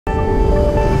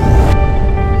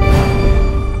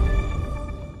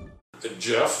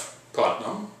Jeff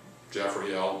Putnam,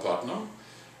 Jeffrey L. Putnam.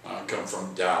 I come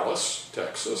from Dallas,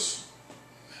 Texas.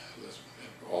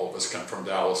 All of us come from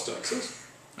Dallas, Texas.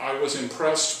 I was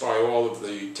impressed by all of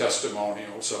the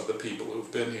testimonials of the people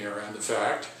who've been here and the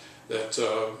fact that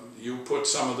you put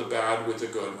some of the bad with the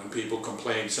good when people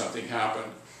complain something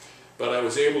happened. But I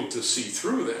was able to see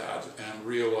through that and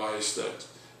realize that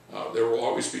there will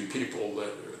always be people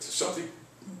that something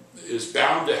is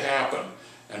bound to happen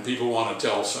and people want to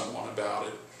tell someone about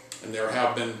it. And there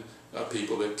have been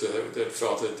people that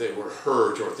felt that they were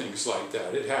hurt or things like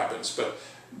that. It happens, but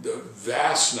the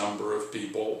vast number of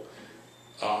people,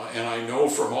 and I know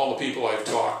from all the people I've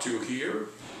talked to here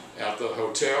at the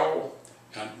hotel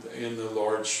and in the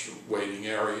large waiting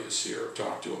areas here, I've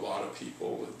talked to a lot of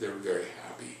people, they're very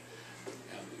happy.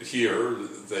 And here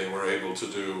they were able to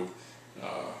do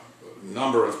a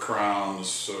number of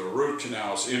crowns, root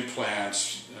canals,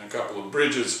 implants, and a couple of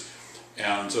bridges,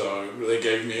 and they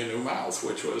gave me a new mouth,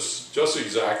 which was just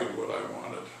exactly what I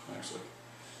wanted, actually.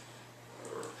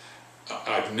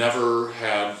 I've never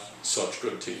had such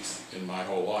good teeth in my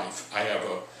whole life. I have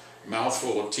a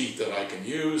mouthful of teeth that I can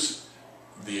use.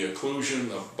 The occlusion,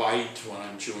 the bite when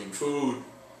I'm chewing food,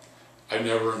 I've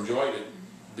never enjoyed it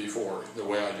before the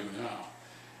way I do now.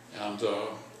 And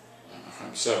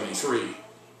I'm 73.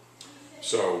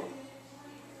 So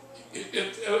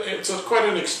it's quite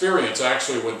an experience,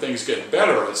 actually, when things get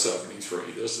better at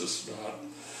 73. This is not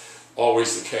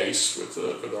always the case with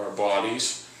our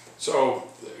bodies. So,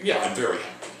 yeah, I'm very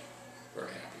happy. Very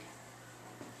happy.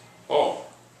 Oh,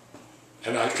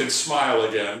 and I can smile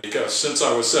again, because since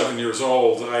I was 7 years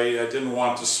old, I didn't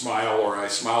want to smile, or I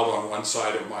smiled on one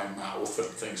side of my mouth and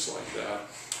things like that.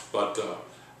 But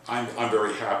I'm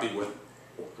very happy with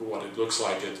what it looks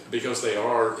like, because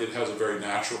it has a very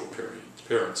natural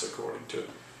appearance, according to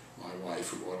my wife,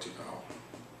 who ought to know.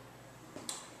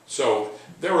 So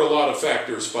there are a lot of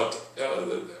factors, but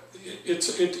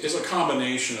it's a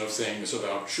combination of things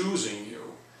about choosing you.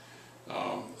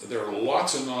 There are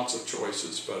lots and lots of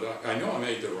choices, but I know I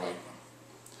made the right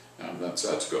one, and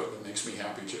that's good. It makes me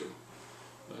happy too.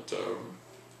 That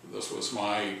this was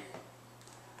my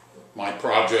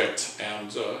project,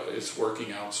 and it's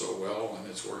working out so well, and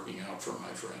it's working out for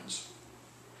my friends.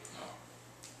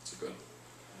 It's good.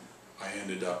 I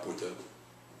ended up with a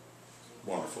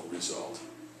wonderful result.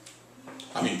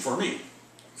 I mean, for me.